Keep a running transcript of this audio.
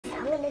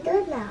gonna do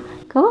it now.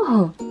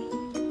 Go.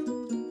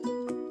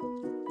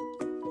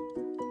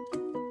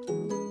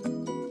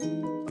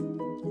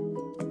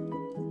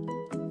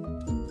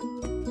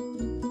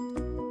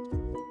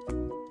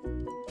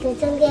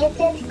 Don't get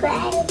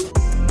subscribed.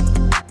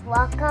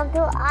 Welcome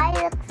to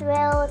Alex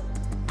World.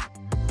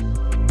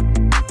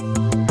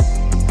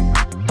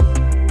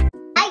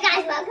 Hi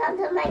guys, welcome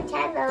to my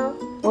channel.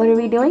 What are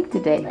we doing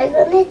today?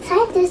 We're gonna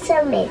try this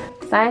summit.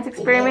 Science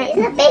experiment?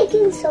 It's a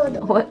baking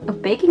soda. What? A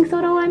baking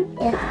soda one?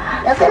 Yeah.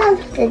 Look at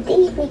the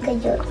things we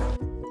could use.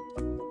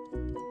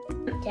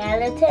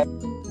 Gelatin,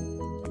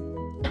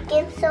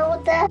 baking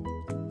soda,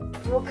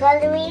 food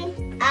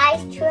coloring,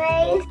 ice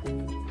trays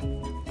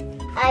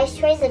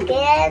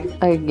again.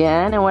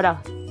 Again? And what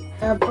else?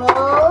 A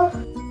bowl.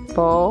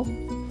 Bowl.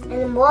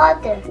 And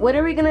water. What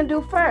are we gonna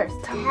do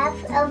first?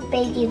 Half of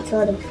baking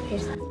soda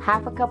first.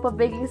 Half a cup of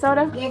baking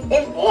soda? Get in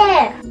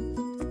there.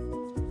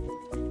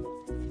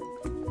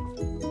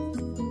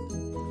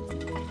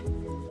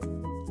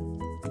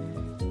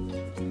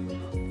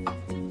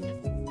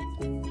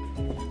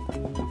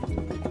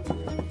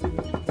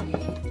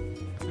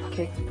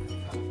 Okay.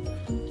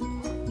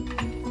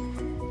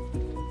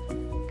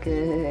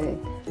 Good.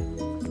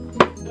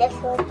 Next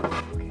one.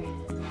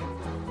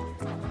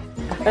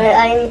 Okay.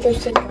 I need to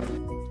shake it.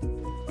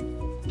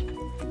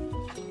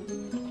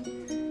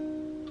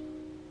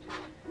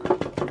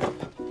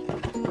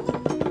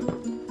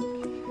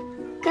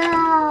 Go.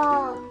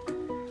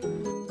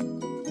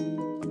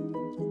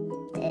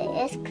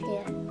 It's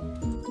clear.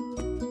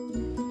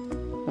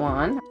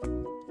 One.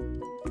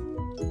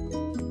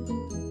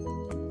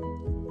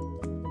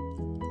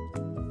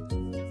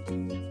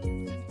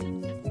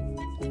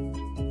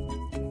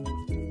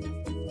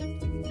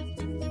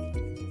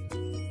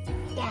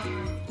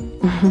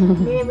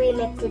 Then we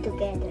mix it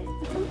together.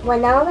 Well,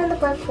 now I'm gonna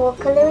put food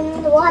coloring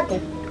in the water.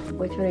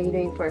 Which one are you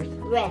doing first?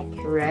 Red.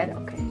 Red?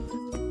 Okay.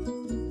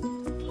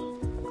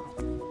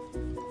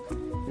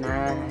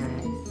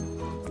 Nice.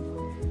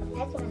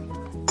 That's what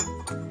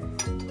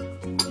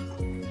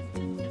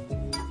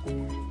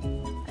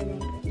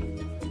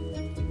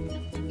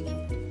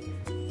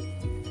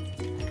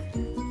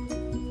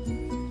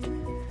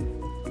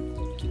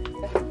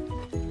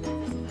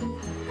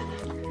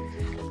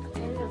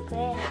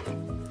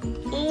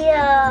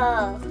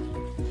Yeah.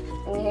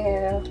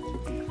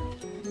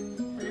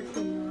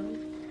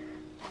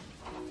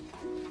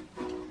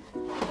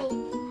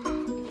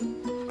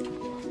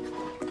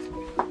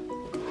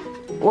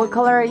 What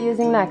color are you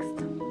using next?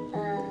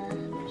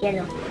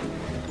 Yellow.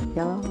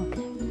 Yellow?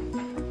 Okay.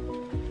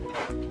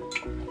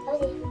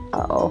 Okay.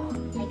 Uh-oh.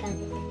 I got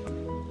it.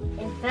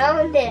 I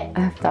found it.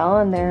 I fell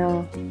in there.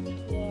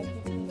 Yeah.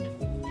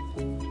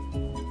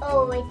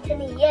 Oh, it's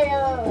turning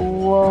yellow.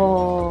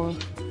 Whoa.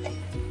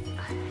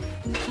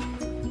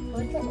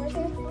 What's it? Oh,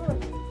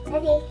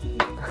 ready.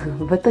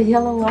 But the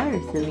yellow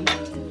wire, silly.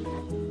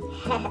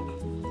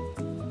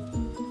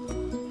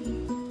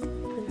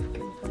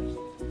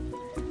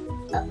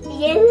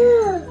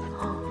 Yeah.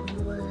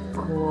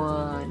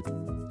 What?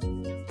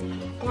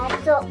 That's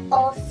so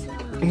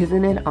awesome.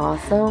 Isn't it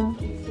awesome?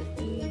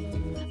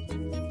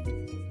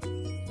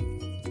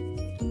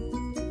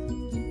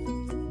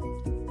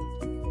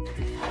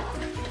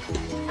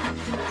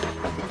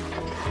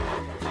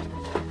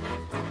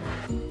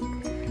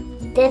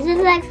 This is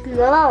like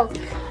snow.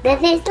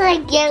 This is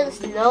like yellow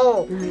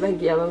snow. Like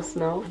yellow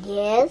snow?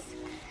 Yes.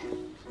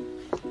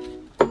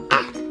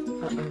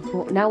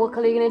 Well, now what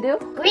color are you gonna do?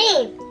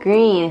 Green.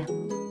 Green.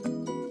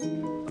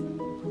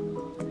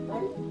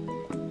 1,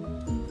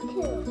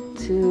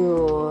 2.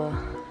 2.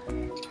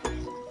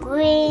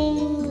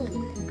 Green.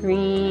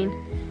 Green.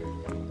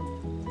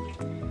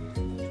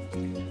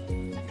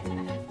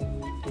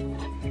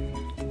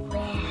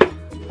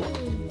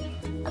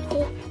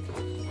 Okay.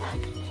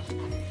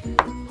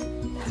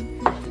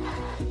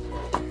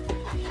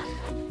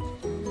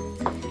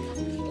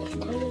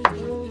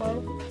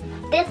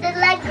 This is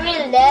like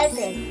green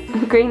lettuce.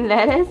 Green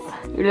lettuce?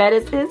 Your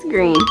lettuce is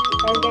green.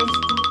 And there's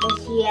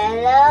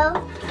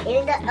yellow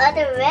and the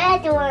other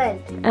red one.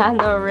 And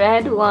the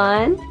red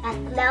one.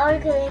 And now we're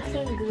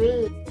collecting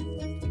green.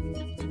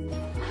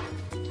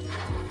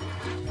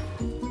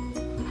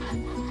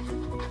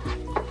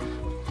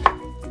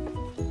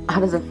 How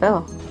does it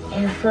feel?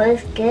 It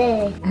feels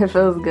good. It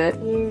feels good.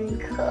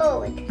 And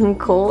cold. And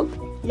cold?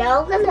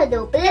 Now we're gonna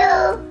do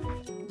blue.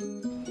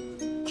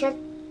 Just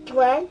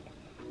one.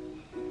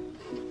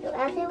 So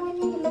after we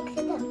need to mix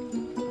it up.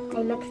 I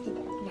mixed it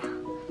up now.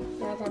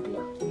 Now the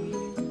blue.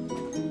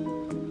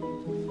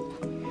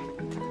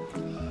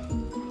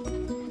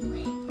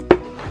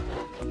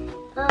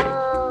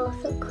 Oh,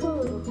 so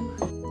cool.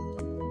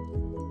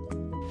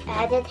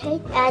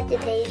 Agitate,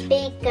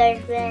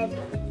 baker's red.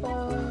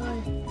 Oh,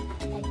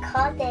 I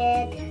caught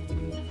it.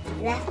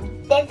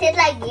 This is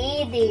like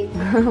eating.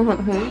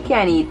 You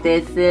can't eat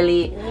this,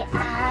 silly.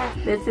 Yeah.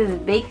 This is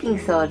baking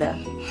soda.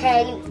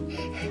 Hey.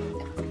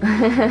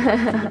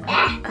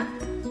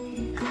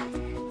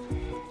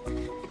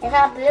 It's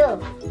not blue.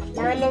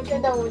 Now I need to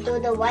do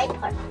the white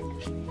part.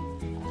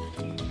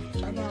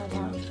 Oh, no.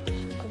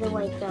 the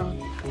white brown.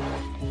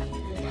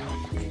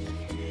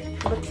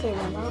 What's in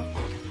the mouth?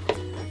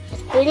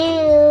 It's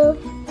blue.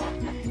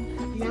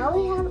 Now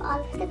we have all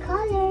of the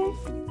colors.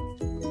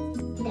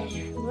 There's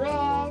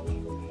red,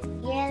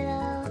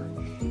 yellow,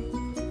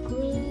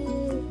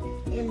 green,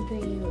 and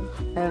blue.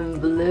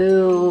 And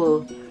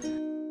blue.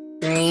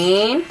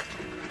 Green.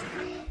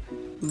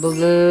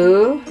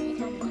 Blue.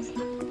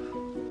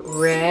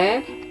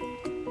 Red.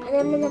 Put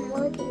them in the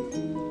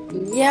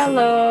molding.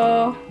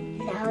 Yellow.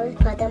 Now let's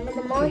put them in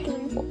the molding.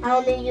 I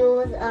want to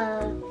use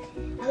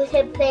I was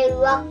gonna play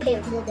rock,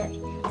 paper, scissors.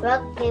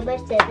 Rock, paper,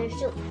 scissors,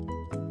 shoot.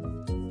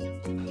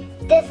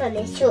 This one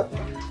is shoot.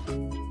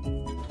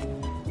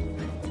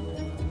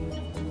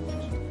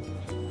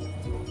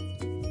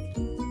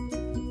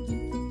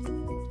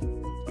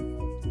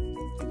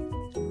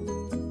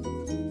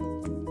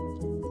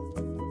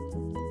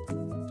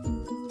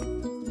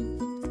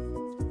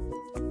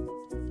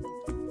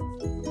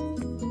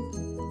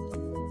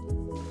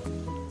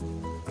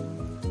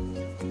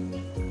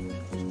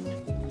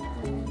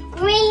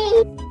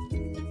 Green.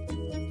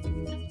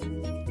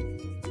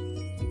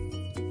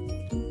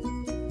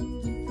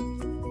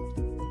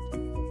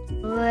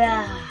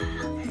 Wow.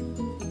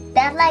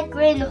 That's like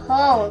green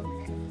hole.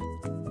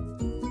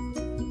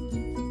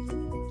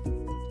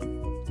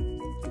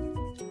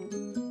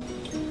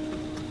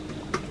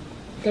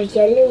 There's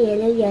yellow,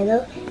 yellow,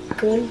 yellow,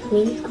 green,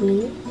 green,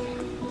 green.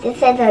 This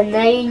is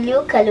another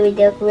new color with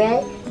the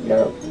red,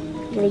 no,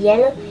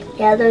 yellow,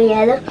 yellow,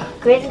 yellow,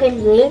 green,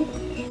 green,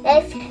 green.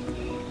 Let's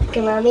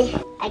okay, Mommy.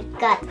 I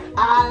got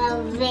all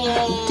of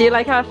it. Do you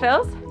like how it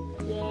feels?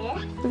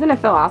 Yeah. Doesn't it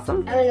feel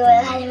awesome? Oh my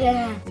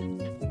God.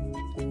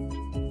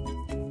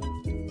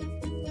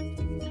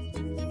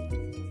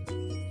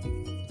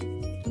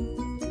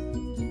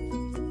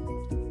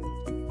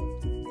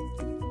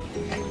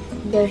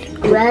 There's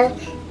red,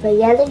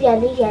 yellow,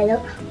 yellow,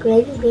 yellow,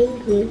 green, green,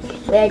 green,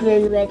 red,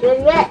 red, red,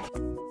 red, red.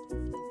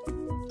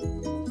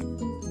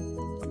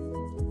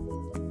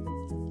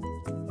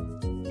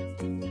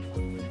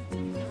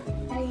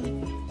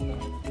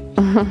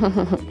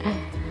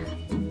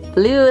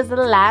 Blue is the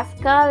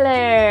last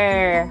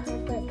color.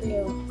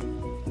 Blue.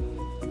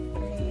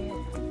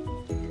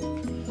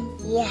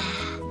 Yeah.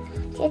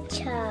 Good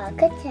job.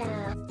 Good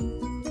job.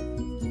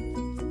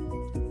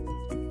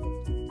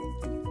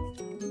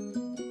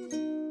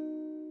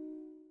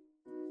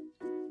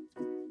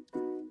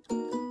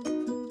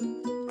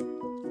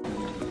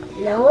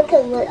 Now we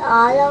can put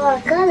all of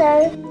our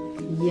colors.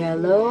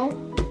 Yellow,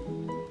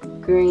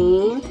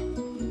 green.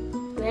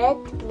 Red,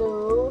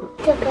 blue.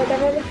 To put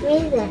them in the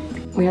freezer.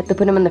 We have to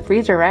put them in the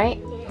freezer, right?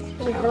 Yes,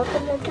 we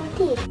open them to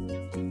teeth.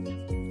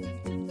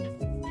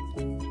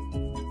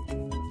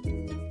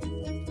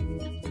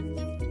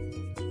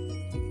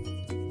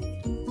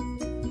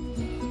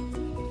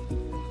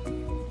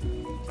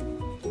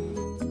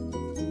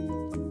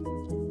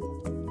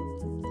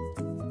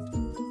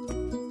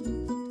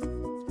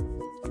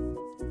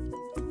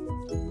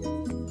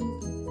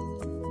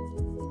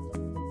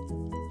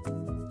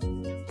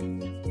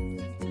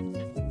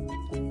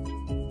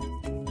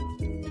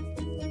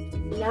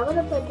 Now we're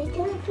gonna put it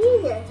in the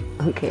freezer.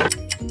 Okay.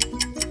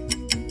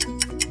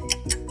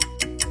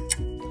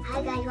 Hi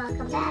guys,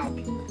 welcome back.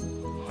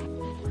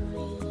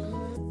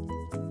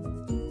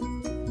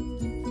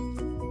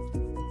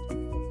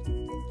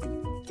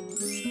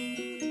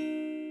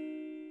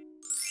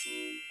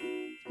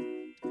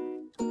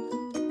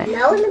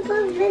 Now we're gonna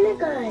put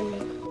vinegar in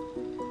it.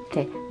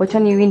 Okay, which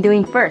one are you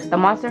doing first? The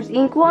Monsters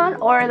Inc. one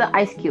or the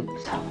ice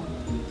cubes?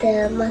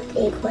 The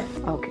mustard one.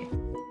 Okay.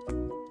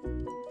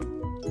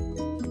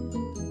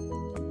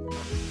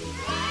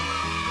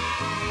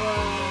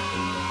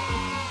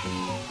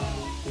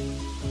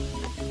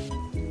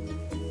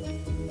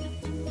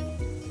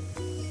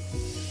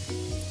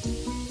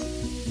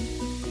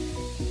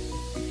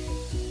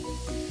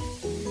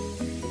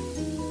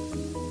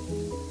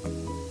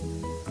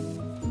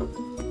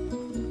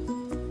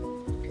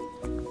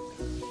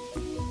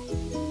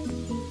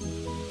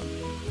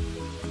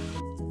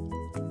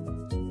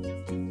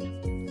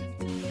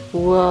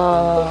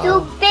 Whoa. It's so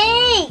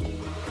big.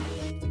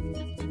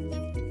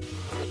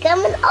 It's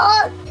coming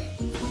up.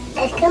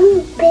 It's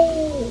coming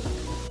big.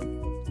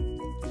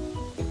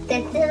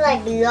 This is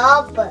like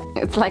lava.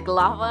 It's like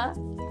lava?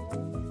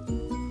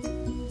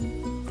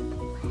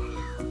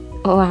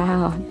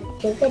 Wow.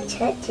 You can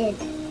touch it.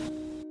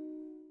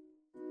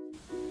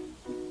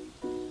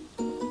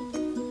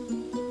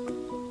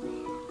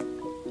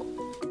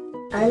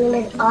 I'm gonna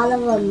mix all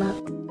of them up.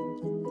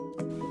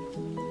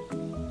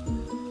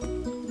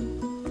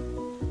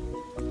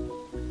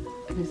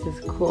 This is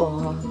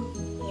cool.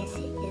 Yes,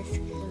 it is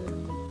cool.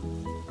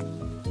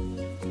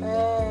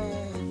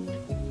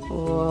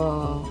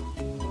 Whoa.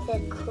 This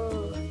is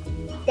cool.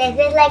 This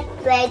is like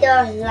Play-Doh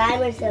or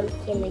slime or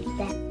something like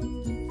that.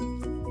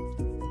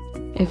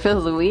 It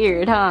feels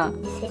weird, huh?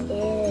 Yes, it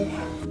is.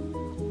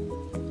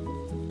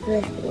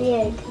 It feels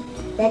weird.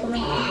 Look at my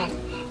hand.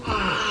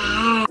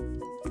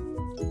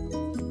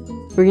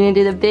 We're gonna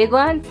do the big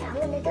ones? I'm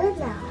gonna do it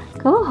now.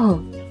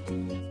 Cool.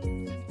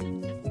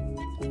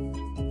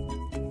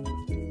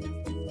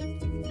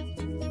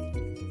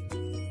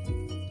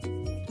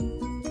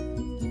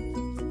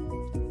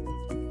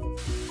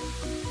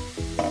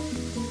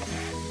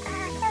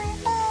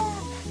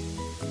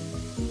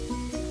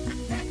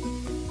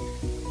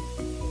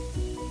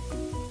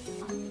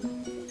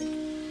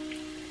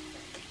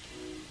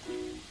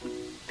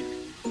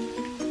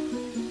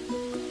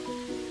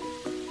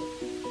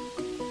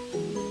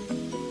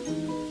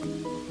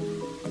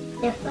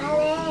 they're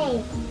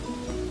falling.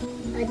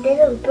 I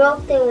didn't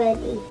broke them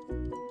already.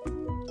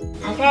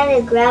 I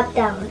gotta grab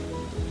that one.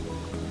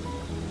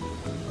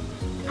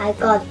 I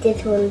got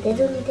this one. This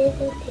one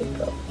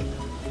broke.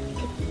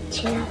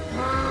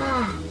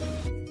 Cha-la.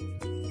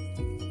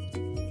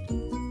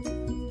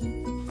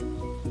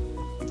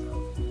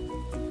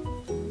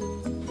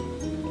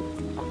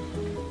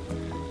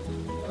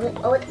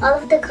 What all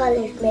of the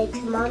colors makes,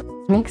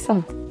 Mom? Mix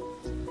them.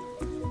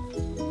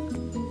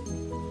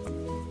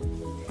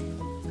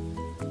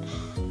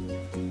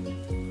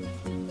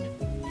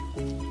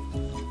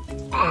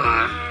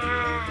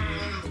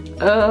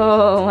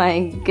 Oh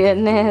my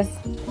goodness.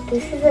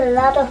 This is a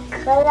lot of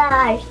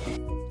colors.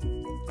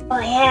 Oh,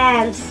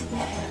 hands.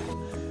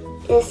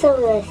 It's so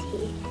messy.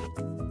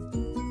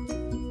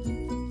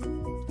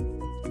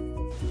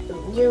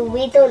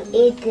 We don't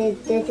eat this.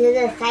 This is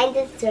a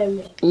scientist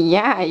sermon.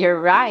 Yeah, you're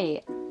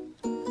right.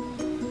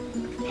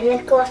 And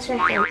let's go wash our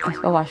hands. Let's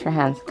go wash your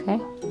hands, okay?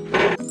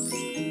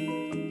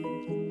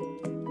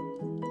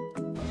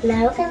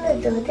 Now we're gonna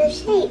do the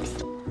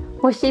shapes.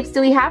 What shapes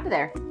do we have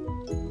there?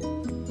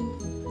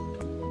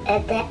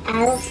 And the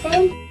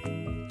elephant,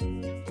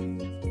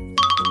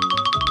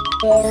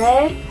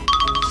 bear,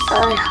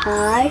 a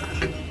heart,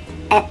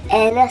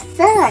 and a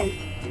sun.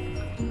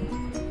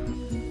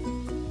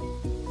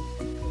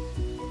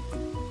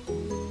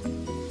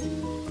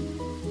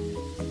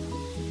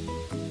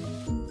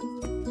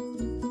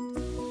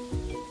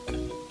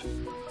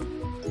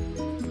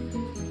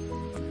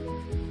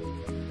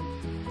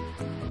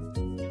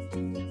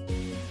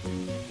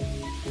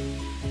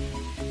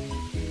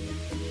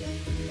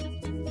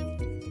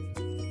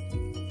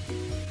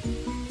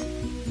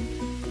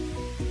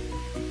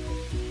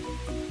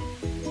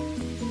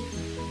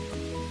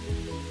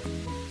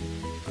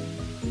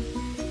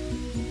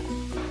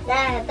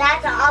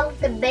 That's all of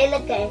the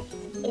vinegar.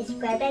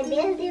 Subscribe and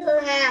video.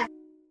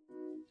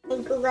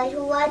 Thank you guys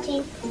for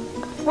watching.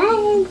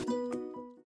 Bye.